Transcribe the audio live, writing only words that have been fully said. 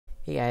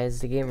Hey guys,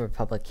 the Game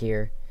Republic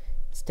here.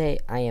 Today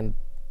I am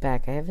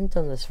back. I haven't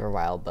done this for a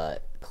while,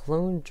 but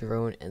Clone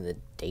Drone in the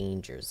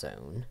Danger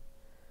Zone.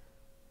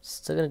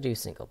 Still gonna do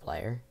single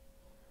player.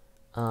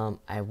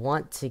 I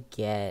want to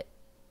get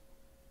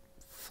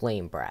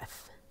Flame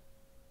Breath.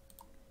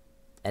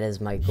 That is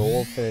my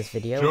goal for this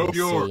video. We'll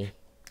see.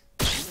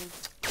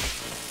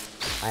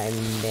 I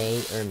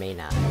may or may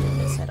not edit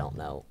this, I don't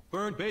know.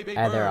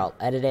 Either I'll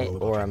edit it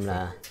or I'm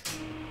gonna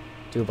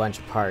do a bunch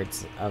of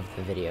parts of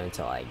the video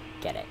until I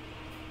get it.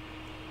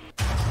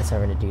 That's how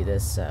we're gonna do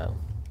this, so.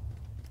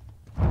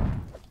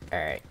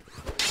 Alright.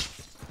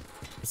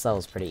 This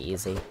level's pretty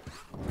easy.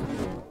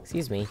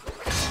 Excuse me.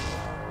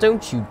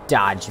 Don't you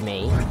dodge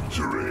me!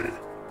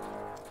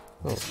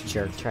 Little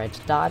jerk tried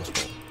to dodge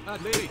me.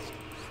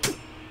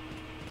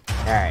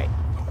 Alright.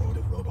 A horde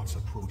of robots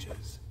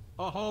approaches.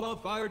 A haul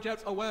of fire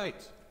jets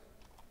awaits.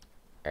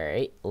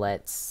 Alright,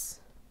 let's.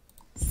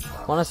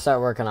 I want to start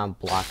working on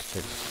block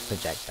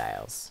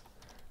projectiles.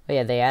 But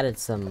yeah, they added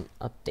some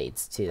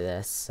updates to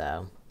this,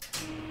 so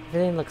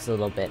everything looks a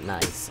little bit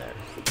nicer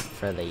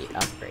for the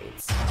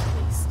upgrades,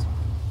 at least.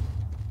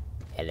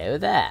 Hello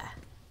there.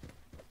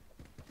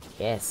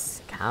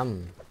 Yes,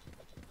 come.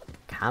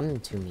 Come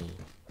to me.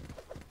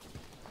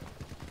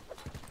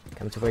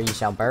 Come to where you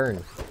shall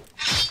burn.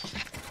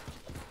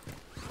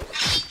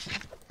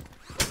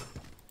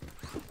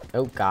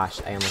 Oh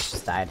gosh, I almost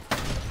just died.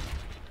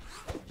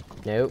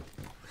 Nope.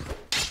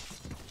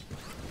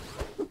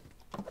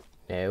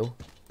 No.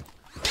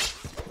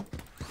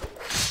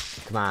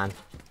 Come on.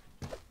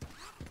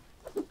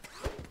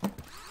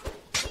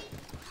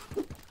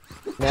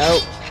 No.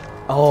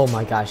 Oh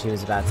my gosh, he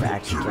was about to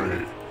actually kill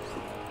me.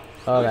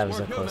 Oh, that was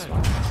a close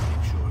one. Make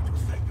sure to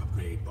thank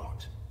upgrade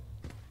bot.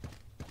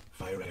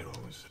 Fire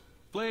arrows.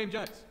 Flame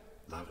jets.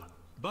 Lava.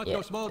 But Yeah,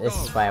 no small this is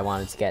dogs. why I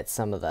wanted to get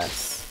some of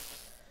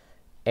this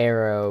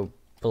arrow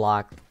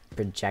block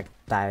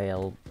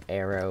projectile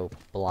arrow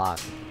block.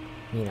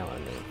 You know what I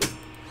mean.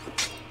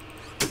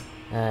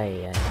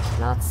 I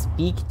cannot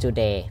speak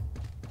today.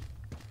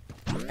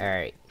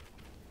 Alright.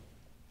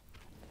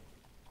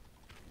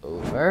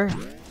 Over.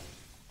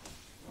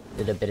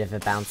 Did a bit of a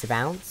bouncy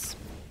bounce.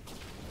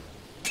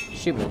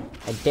 Shoot me.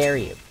 I dare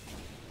you.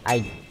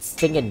 I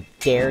stinking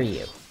dare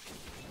you.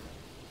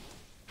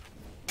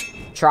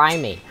 Try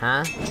me,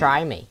 huh?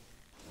 Try me.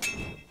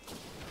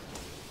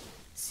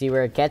 See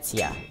where it gets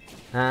ya.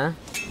 Huh?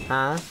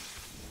 Huh?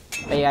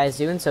 What you guys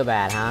doing so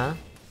bad, huh?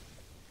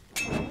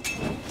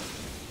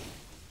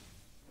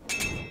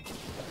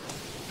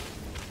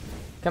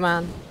 Come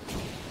on.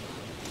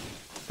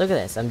 Look at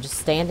this. I'm just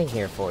standing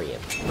here for you.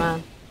 Come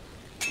on.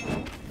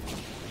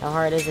 How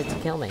hard is it to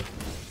kill me?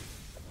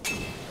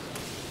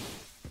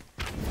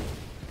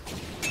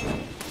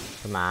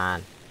 Come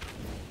on.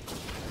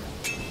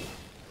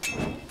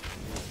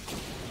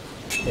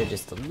 They're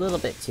just a little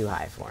bit too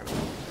high for me.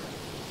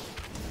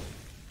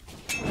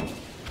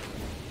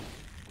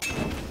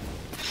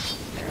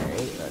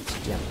 Alright,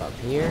 let's jump up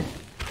here.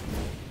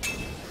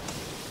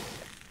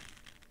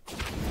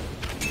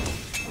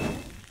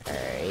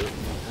 Alright,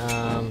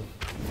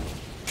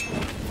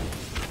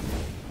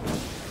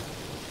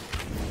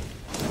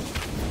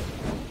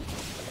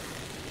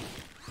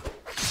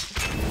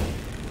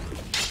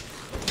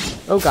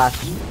 oh gosh.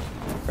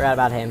 Forgot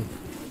about him.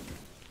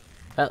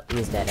 Well,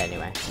 he's dead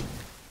anyway.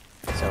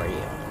 So are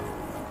you.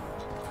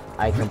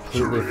 I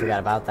completely forgot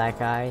about that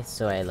guy,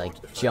 so I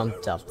like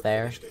jumped up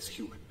there. As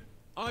human.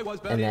 I was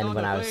And betting then on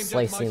when the I was flame jets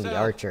slicing the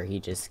myself. archer, he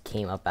just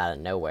came up out of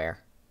nowhere.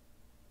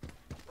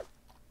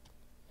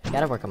 I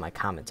gotta work on my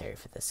commentary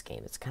for this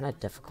game. It's kind of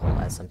difficult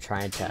as I'm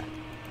trying to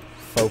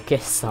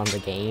focus on the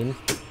game.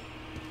 If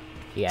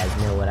you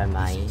guys know what I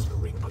mean. The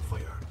ring of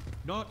fire.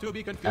 Not to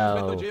be confused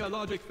Oh. with the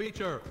geologic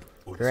feature.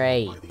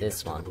 Great, By the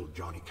this one. inestimable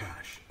Johnny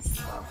Cash.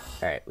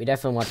 Alright, we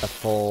definitely want the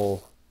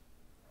full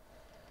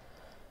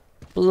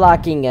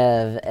blocking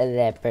of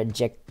the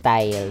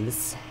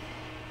projectiles.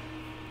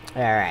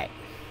 Alright.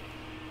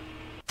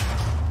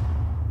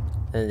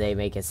 Then they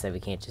make it so we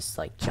can't just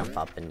like jump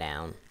up and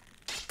down.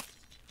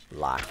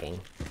 Blocking.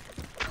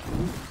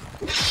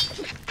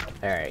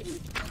 Alright.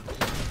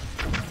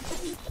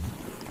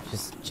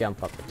 Just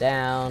jump up and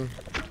down.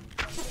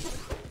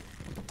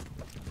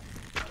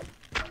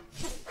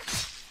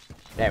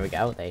 There we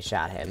go, they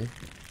shot him.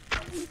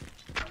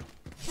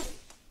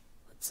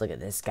 Let's look at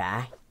this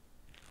guy.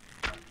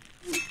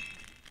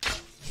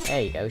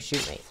 There you go,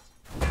 shoot me.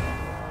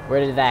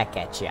 Where did that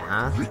get you,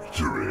 huh?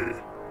 Victory.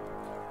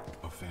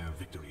 A fair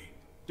victory.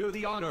 Do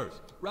the honors.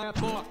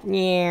 Wrap up.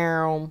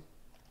 Meow.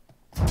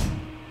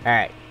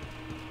 Alright.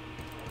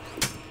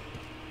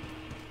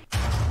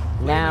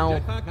 Now,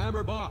 Jetpack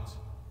hammer bots.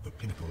 The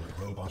pinnacle of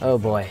robot. oh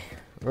boy.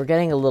 We're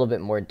getting a little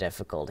bit more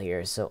difficult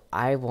here, so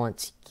I want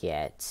to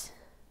get...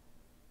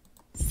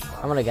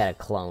 I'm gonna get a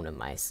clone of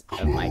my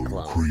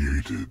clone.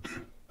 Created.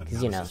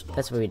 Because, you know,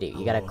 that's what we do.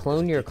 You gotta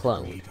clone your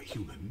clone. A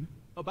human.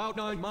 About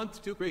 9 months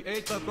to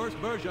create the first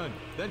version.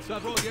 Then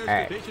several years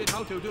Alright. to teach it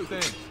how to do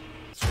things.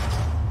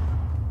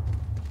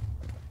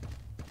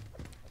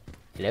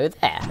 Hello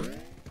there.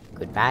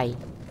 Goodbye.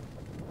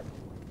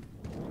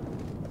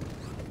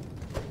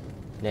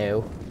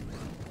 No.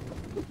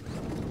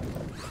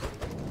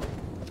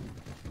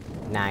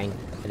 9.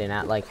 I do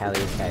not like how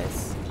these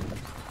guys...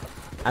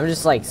 I'm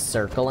just like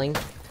circling.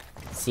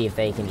 See if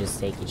they can just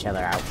take each other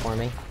out for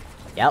me.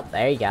 Yep,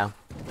 there you go.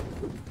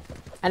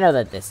 I know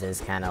that this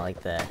is kind of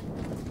like the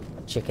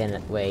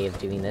chicken way of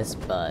doing this,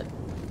 but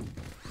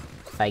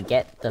if I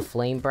get the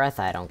flame breath,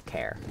 I don't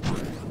care.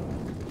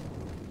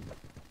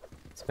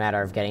 It's a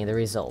matter of getting the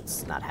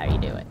results, not how you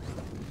do it.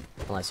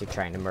 Unless you're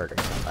trying to murder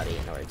somebody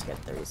in order to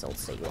get the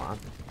results that you want.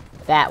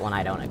 That one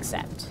I don't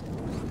accept.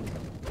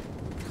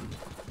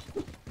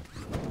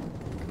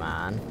 Come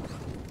on.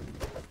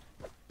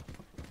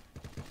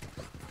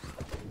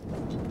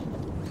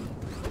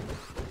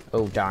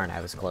 Oh darn,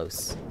 I was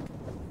close.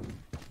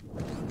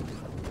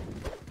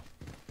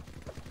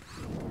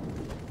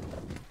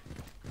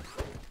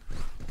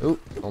 Ooh,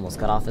 almost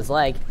cut off his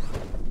leg.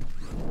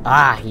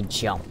 Ah, he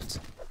jumped.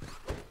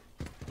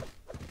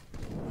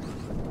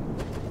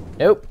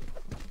 Nope.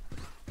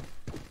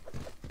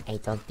 I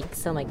don't think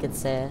so, my good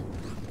sir.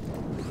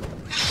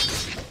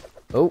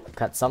 Oh,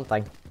 cut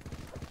something.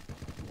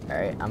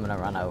 Alright, I'm gonna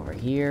run over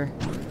here.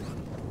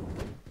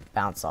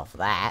 Bounce off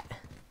that.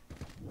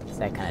 So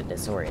that kind of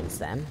disorients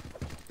them.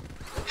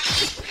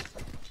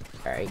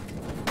 Alright,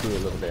 do a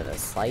little bit of a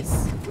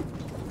slice.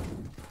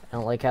 I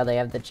don't like how they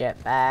have the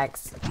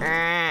jetpacks.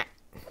 Ah.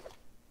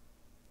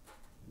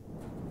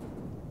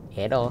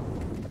 Hello.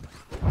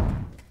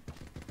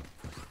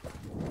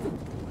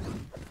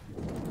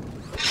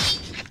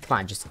 Come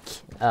on, just...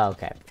 Oh,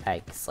 okay.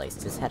 I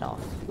sliced his head off.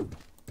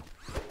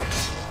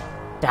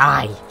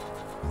 Die!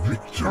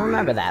 I don't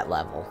remember that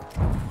level.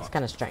 It's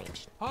kind of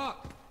strange.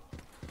 Hot!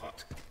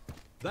 Hot.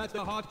 That's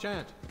the hot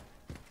chant.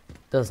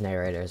 Those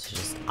narrators are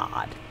just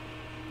odd.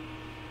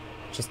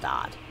 Just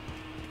odd.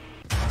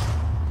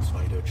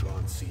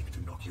 Spider-Tron seek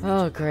to knock you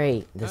Oh, into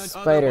great. The And other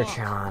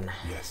Spider-Tron.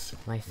 Yes.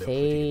 My they're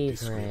pretty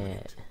favorite.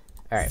 discreet.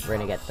 Alright, we're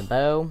gonna get the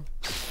bow.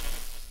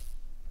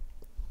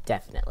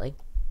 Definitely.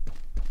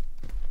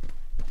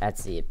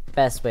 That's the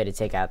best way to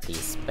take out these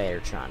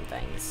Spider-Tron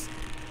things.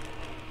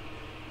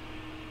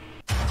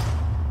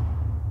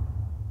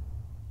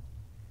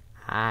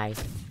 Hi.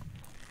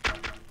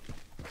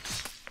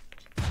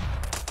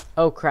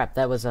 Oh crap,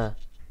 that was a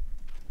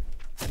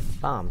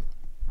bomb.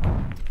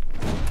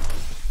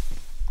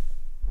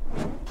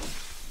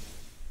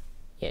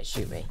 Yeah,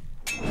 shoot me.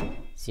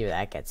 See where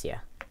that gets you.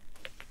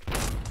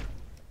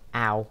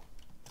 Ow.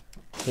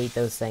 Hate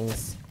those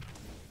things.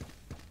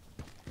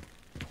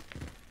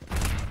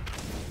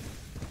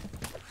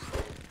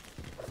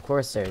 Of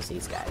course there's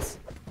these guys.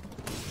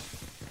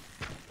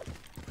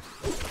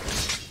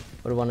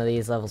 Would one of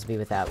these levels be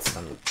without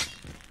some...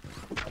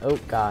 Oh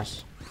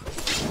gosh.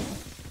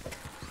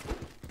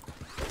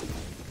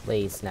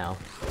 Please, no.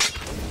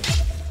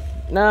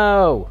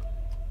 No!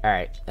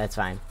 Alright, that's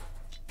fine.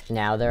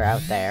 Now they're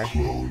out there.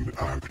 Clone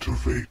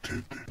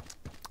activated.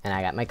 And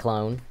I got my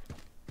clone.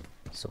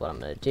 So what I'm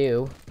gonna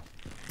do...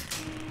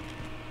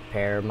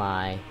 Prepare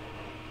my...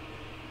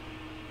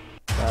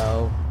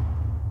 bow.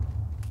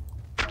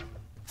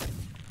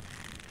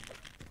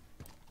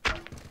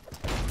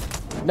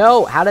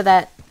 No! How did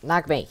that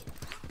knock me?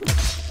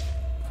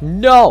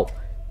 No!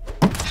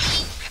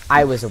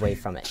 I was away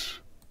from it.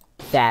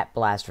 That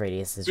blast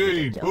radius is Game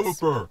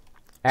ridiculous. over.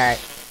 Alright.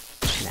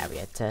 Now we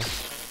have to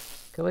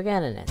go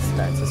again, and it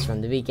starts us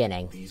from the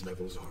beginning. These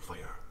levels are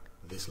fire.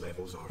 This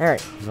level's are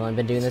Alright, fire. we've only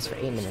been doing this for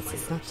 8 minutes.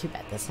 It's not too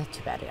bad. That's not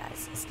too bad,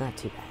 guys. It's not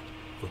too bad.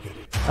 Forget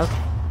it.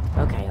 Okay.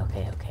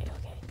 Okay.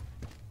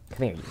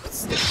 Come here, you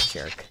stupid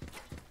jerk.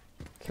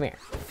 Come here.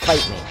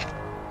 Fight me.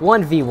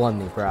 1v1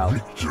 me, bro.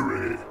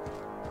 Victory.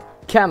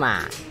 Come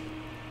on.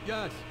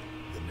 Yes.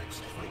 The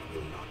next fight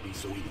will not be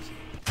so easy.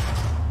 You've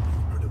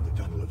heard of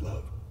the Tunnel of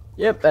Love.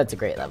 Yep, that's a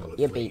great level.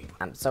 Yippee.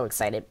 I'm so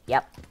excited.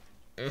 Yep.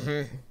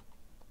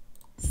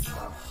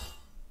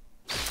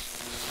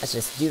 Let's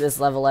just do this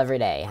level every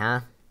day, huh?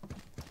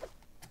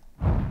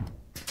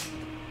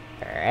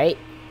 Alright.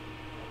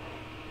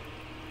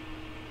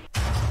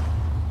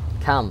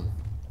 Come.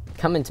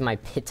 Come into my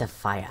pit of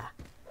fire.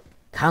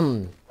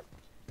 Come.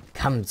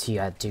 Come to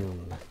your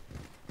doom.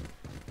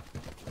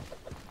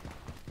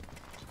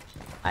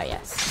 Ah,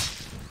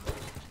 yes.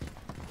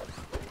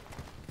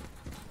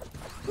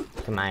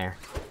 Come here.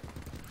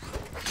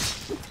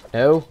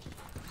 No.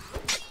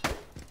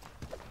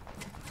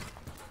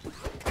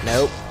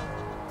 Nope.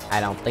 I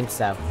don't think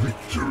so.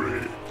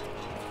 Victory.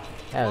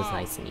 That was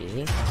nice and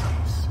easy.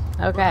 Nice.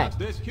 Okay. Perhaps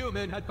this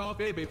human had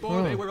coffee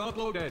before they were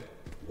uploaded.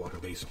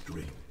 Water-based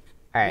drink.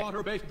 Alright.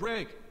 Water-based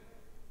drink.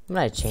 I'm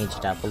gonna change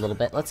it up a little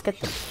bit. Let's get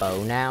the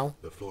bow now.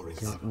 The floor is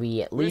Because not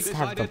we at We least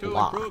have the decided to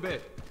block. improve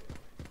it.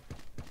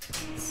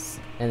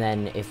 And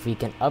then if we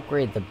can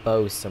upgrade the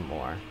bow some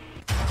more.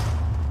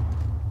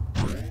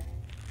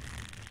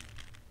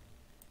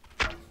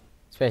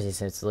 Especially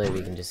since literally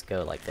we can just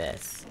go like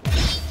this.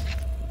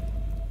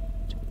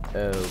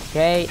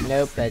 Okay,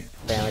 nope, that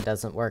apparently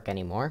doesn't work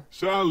anymore.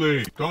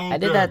 Sally, calm I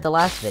did that the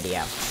last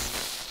video.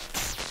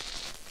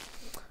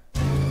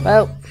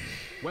 Well,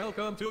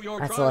 Welcome to your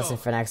That's a trial. lesson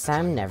for next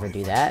time. Never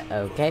do that.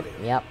 Okay.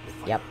 Yep.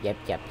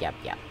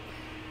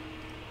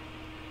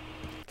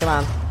 Come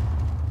on.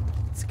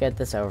 Let's get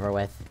this over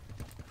with.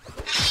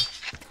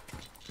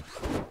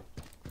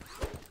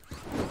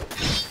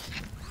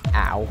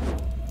 Ow.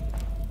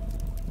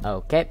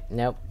 Okay.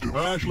 Nope.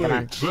 Ashley, Come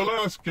on.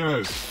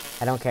 Velasquez.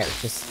 I don't care.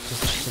 Just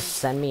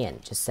send me in.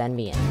 Just send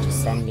me in.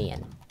 Just send me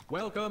in.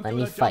 Welcome Let to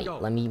me the fight.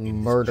 jungle. Let me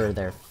murder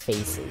their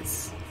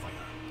faces.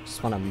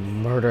 Just want to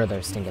murder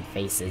their stinking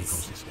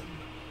faces.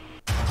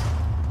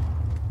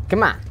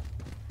 Come on.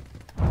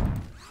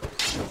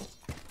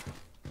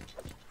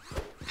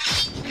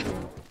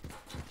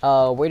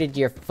 Oh, where did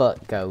your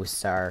foot go,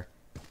 sir?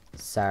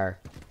 Sir.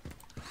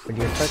 Where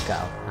did your foot go,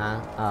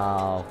 huh?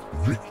 Oh.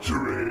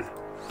 Victory.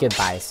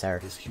 Goodbye, sir.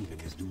 This human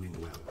is doing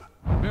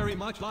well. Very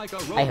much like a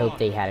robot. I hope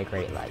they had a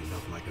great life.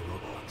 Not like a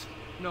robot.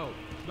 No,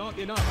 not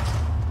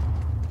enough.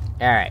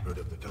 Alright. Heard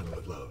of the Tunnel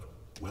of Love?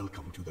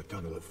 Welcome to the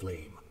Tunnel of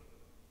Flame.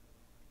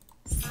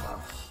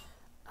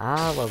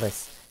 Ah, well,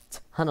 this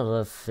tunnel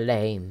of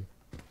flame.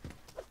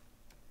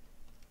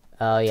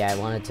 Oh, yeah, I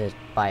wanted to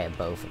buy a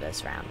bow for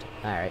this round.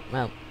 Alright,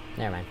 well,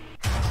 never mind.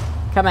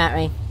 Come at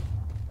me.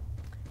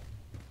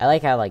 I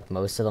like how, like,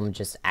 most of them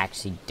just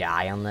actually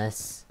die on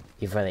this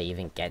before they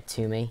even get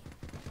to me.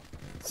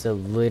 So,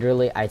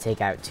 literally, I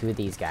take out 2 of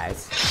these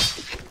guys.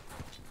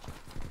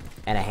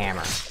 And a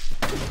hammer.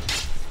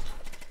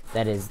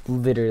 That is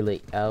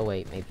literally... Oh,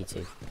 wait, maybe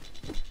 2.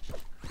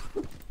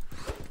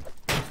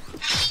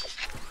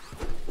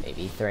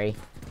 Maybe 3.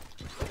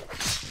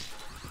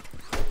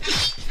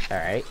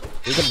 Alright,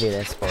 we can do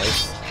this,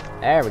 boys.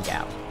 There we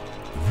go.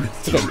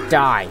 You can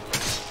die.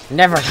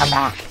 Never come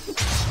back.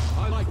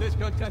 I like this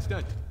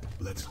contestant.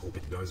 Let's hope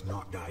it does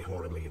not die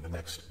horribly in the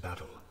next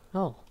battle.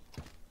 Oh,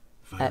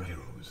 Fire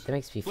arrows. that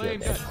makes me feel Flame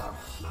good. jet.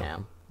 You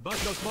know, Bunch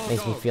of small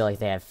makes me dogs. feel like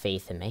they have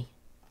faith in me.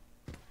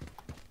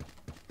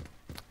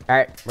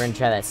 Alright, we're gonna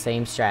try that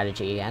same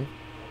strategy again.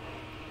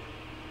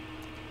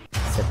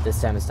 Except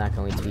this time it's not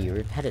going to be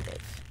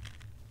repetitive.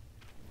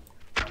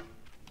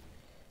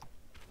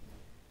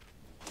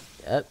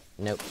 Oh,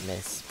 nope,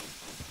 miss.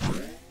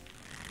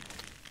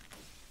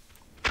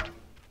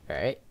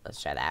 Alright, let's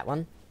try that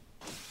one.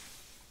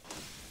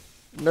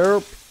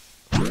 Nope.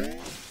 Let's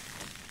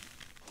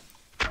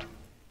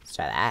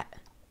try that.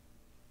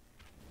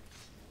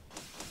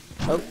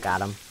 Oh,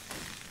 got him.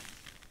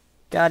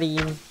 Got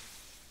him.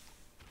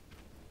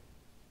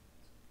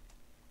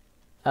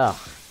 Oh.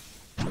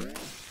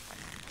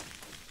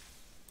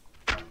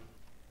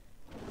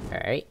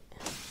 Alright.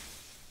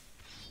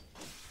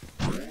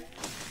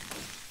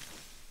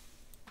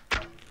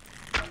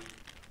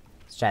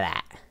 Let's try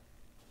that.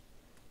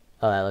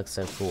 Oh, that looks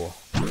so cool.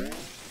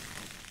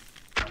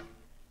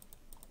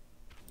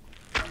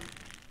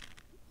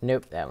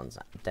 Nope, that one's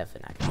not,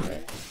 definitely not gonna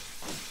hit.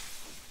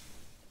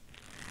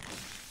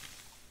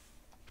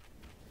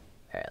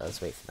 Alright,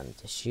 let's wait for them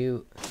to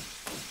shoot.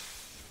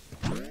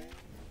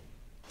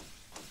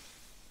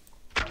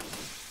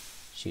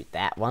 Shoot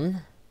that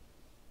one.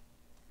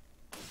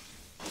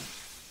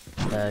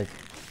 Ugh.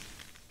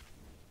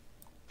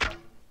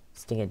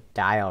 This thing could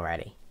die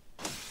already.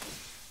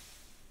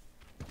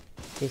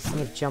 This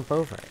thing could jump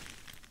over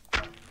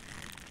it.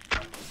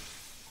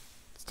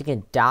 This thing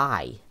could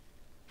die.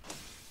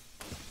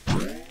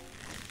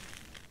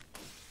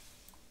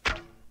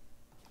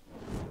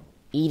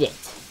 Eat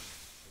it.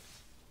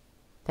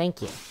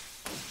 Thank you.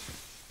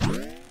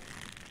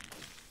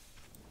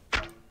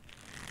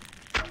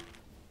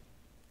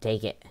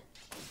 Take it.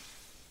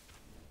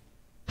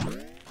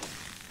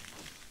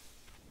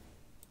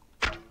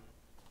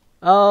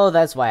 Oh,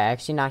 that's why I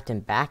actually knocked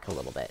him back a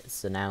little bit.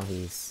 So now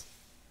he's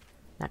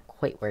not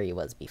quite where he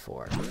was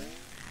before.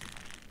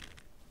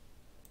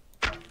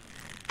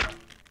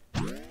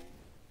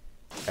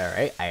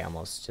 Alright, I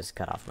almost just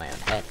cut off my own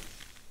head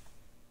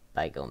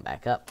by going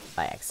back up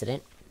by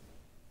accident.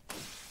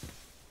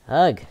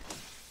 Ugh.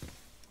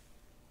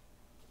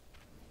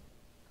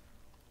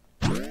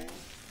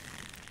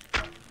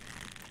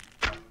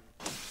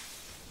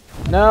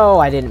 No,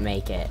 I didn't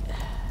make it.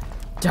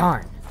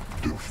 Darn.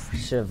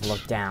 Should have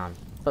looked down.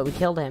 But we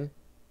killed him.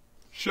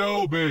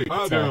 Shelby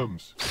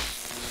Adams.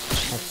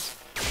 That's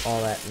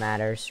all that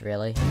matters,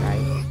 really,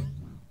 right?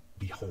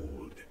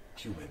 Behold,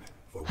 human.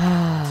 For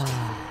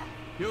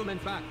Human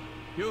fact.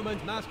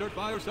 Humans mastered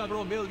fire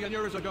several million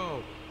years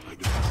ago. I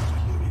don't want to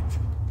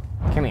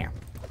hear it. Come here.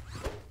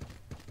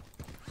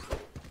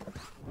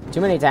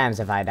 Too many times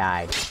have I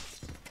died.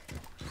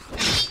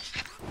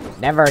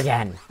 Never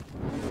again.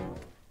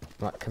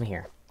 What? Come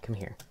here. Come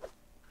here.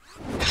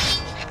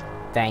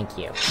 Thank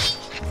you.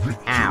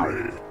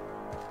 Ow.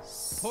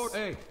 Port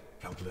A.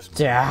 Countless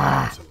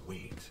Ah. moments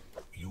await.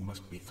 You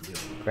must be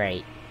thrilled.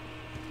 Great.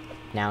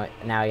 Now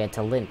I get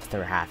to limp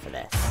through half of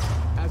this.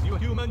 As you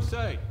humans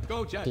say,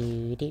 go Jets.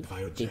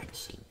 Fire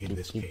jets, in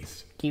this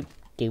case. Doop,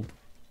 doop.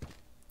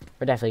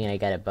 We're definitely gonna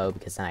get a bow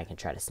because then I can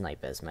try to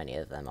snipe as many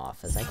of them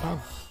off as I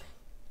can.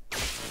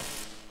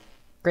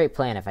 Great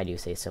plan if I do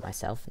say so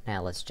myself.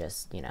 Now let's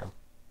just, you know,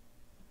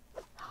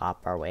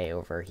 hop our way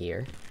over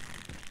here.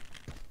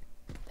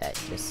 That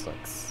just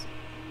looks...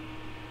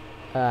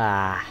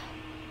 Ah.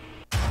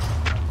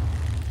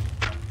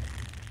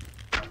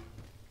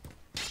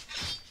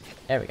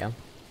 There we go.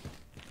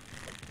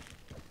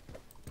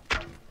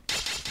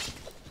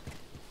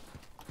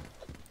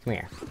 Come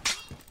here.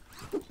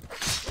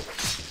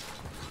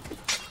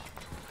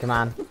 Come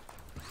on.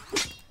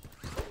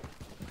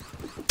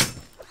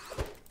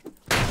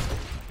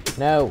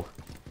 No.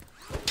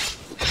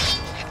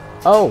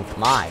 Oh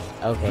my.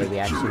 Okay, we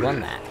actually won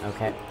that.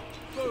 Okay.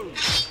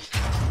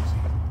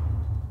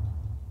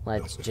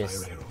 Let's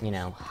just, you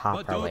know,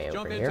 hop But our way don't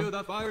jump over into here.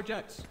 the fire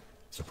jets.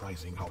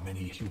 Surprising how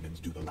many humans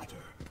do the latter.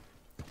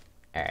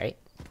 Alright.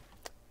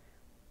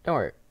 Don't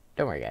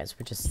worry guys,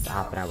 we're just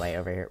hopping our way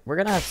over here. We're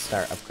gonna have to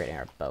start upgrading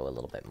our bow a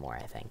little bit more,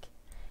 I think.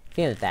 I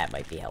think that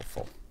might be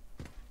helpful.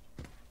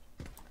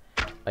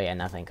 Oh yeah,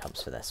 nothing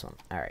comes for this one.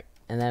 Alright.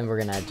 And then we're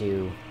gonna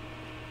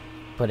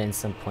put in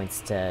some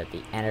points to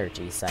the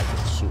energy so I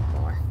can shoot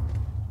more.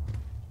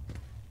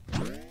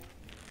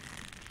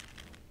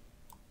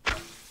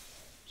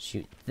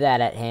 Shoot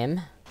that at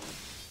him.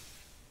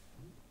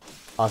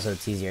 Also,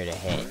 it's easier to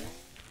hit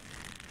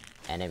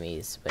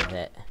enemies with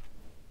it.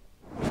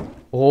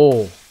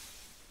 Oh!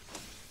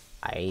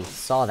 I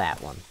saw that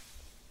one.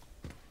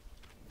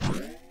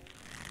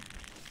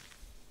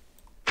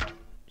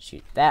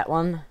 Shoot that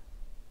one.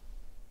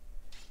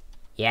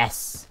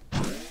 Yes!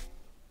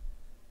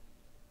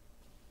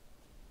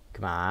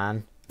 Come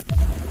on.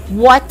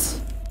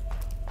 What?!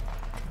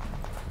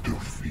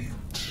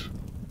 Defeat.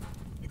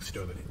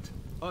 Exterminate.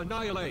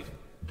 Annihilate.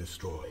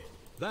 Destroy.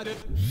 That it.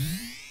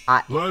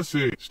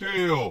 Lassie,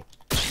 steal.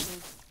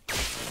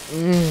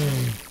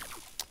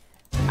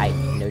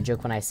 No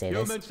joke when I say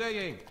this. Human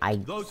saying, I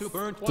those who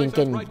burn twice as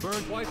stinking bright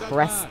burn twice as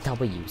press fast.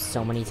 W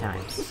so many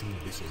times. Seen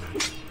this in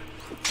action.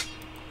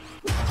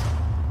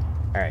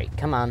 Alright,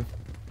 come on.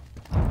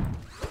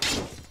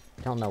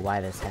 Don't know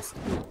why this has to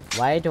be.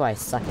 Why do I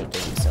suck at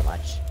games so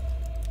much?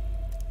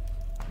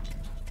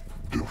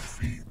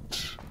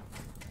 Defeat.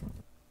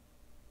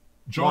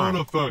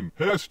 Jonathan,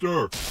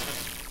 Hester.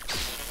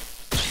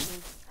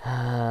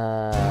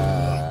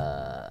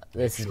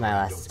 This is my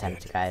last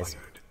attempt, guys.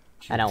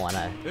 I don't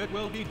wanna. It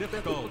will be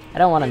difficult. I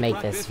don't wanna We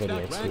make this practice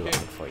video that too long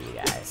ranking. for you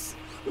guys.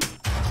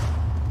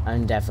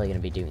 I'm definitely gonna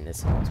be doing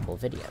this in multiple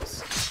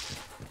videos.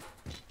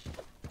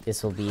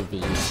 This will be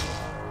the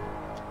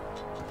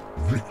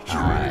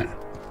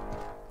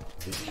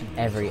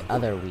every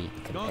other week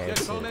Not compared yet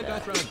to comment,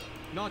 veteran.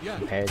 Not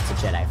yet.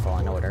 Jedi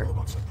Fallen Order.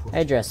 I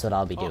address what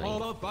I'll be doing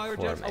All of fire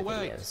for jets my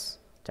away. videos.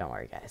 Don't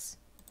worry, guys.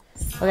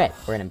 Okay,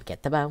 we're gonna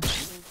get the bow.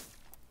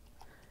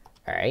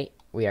 Alright,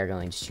 we are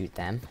going to shoot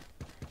them.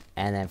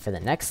 And then for the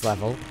next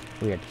level,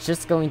 we are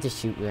just going to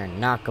shoot. We are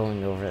not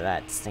going over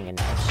that stinging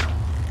edge.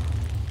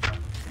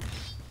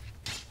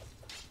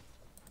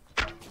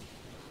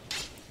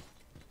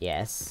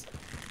 Yes.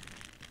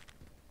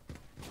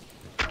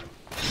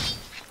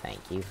 Thank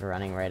you for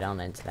running right on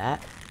into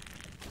that.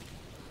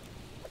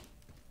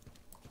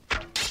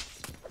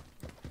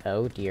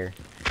 Oh dear.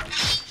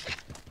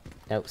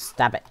 No,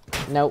 stop it.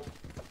 Nope.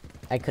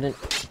 I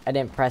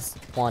didn't press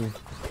 1.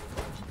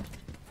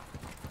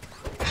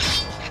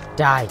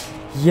 Die.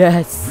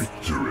 Yes.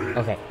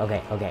 Okay.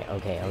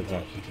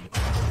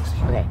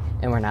 Okay,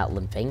 and we're not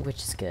limping, which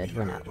is good.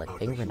 We're not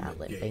limping.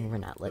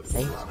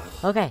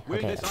 Okay. We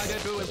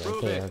decided to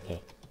improve it.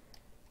 Okay.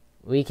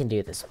 We can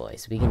do this,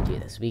 boys. We can do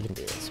this.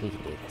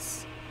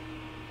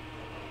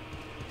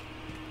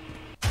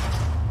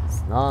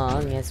 As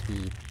long as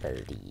we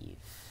believe.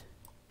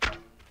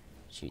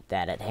 Shoot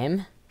that at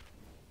him.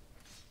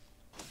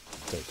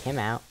 Take him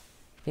out.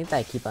 I think that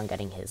I keep on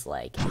getting his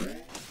leg.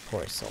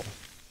 Poor soul.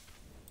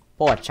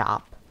 Poor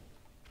chop.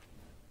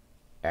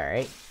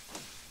 Alright.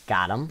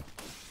 Got him.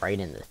 Right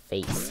in the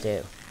face,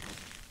 too.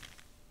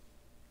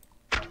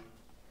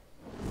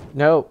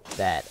 Nope.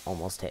 That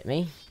almost hit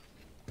me.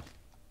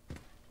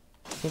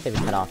 I think they would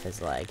cut off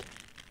his leg.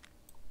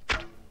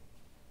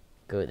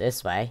 Go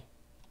this way.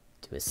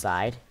 To his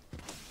side.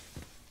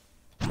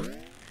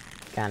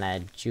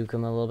 Kinda juke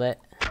him a little bit.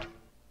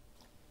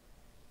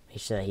 Make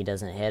sure that he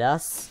doesn't hit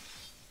us.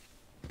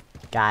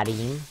 Got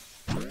him.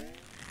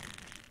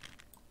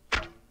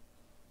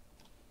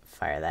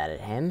 Fire that at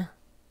him.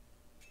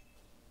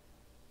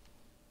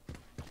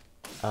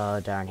 Oh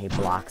darn, he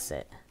blocks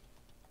it.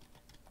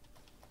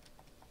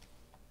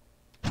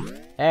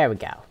 There we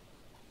go.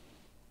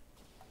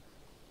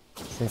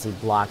 Since he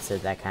blocks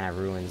it, that kind of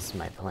ruins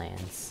my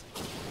plans.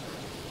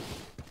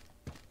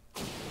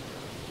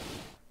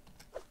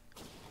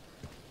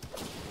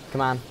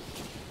 Come on.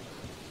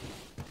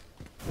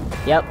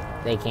 Yep,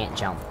 they can't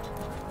jump.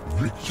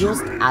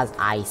 Just as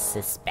I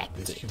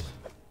suspected.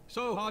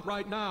 So hot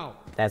right now.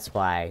 That's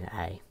why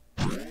I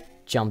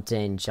jumped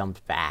in,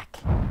 jumped back.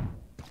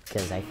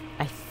 Because I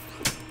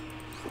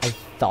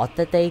thought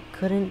that they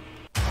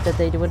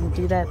wouldn't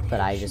do that, but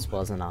I just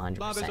wasn't Mob is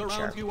 100% around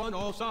sure. you on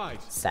all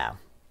sides. So.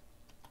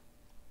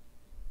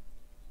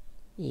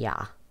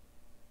 Yeah.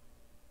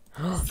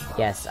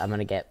 Yes, I'm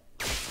gonna get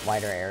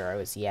wider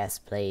arrows. Yes,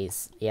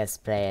 please. Yes,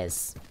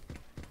 please.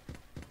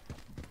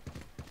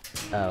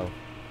 Oh,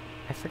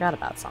 I forgot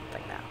about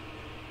something now.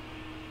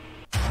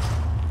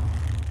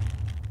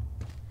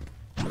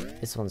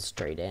 This one's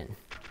straight in.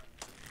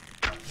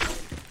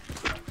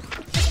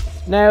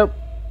 Nope.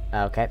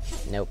 Okay.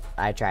 Nope.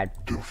 I tried.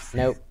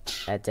 Nope.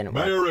 That didn't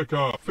work.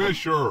 America,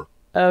 Fisher.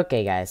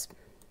 Okay, guys.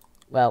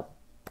 Well,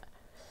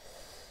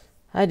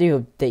 I do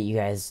hope that you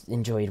guys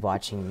enjoyed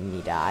watching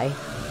me die.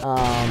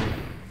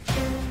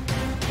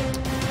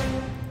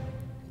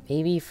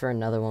 Maybe for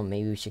another one,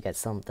 maybe we should get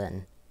something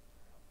a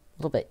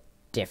little bit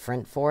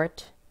different for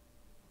it.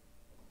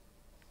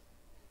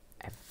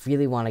 I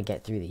really want to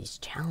get through these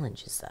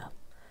challenges, though.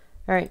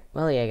 Alright,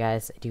 well, yeah,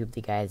 guys, I do hope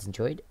you guys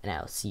enjoyed, and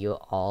I'll see you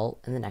all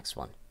in the next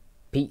one.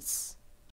 Peace.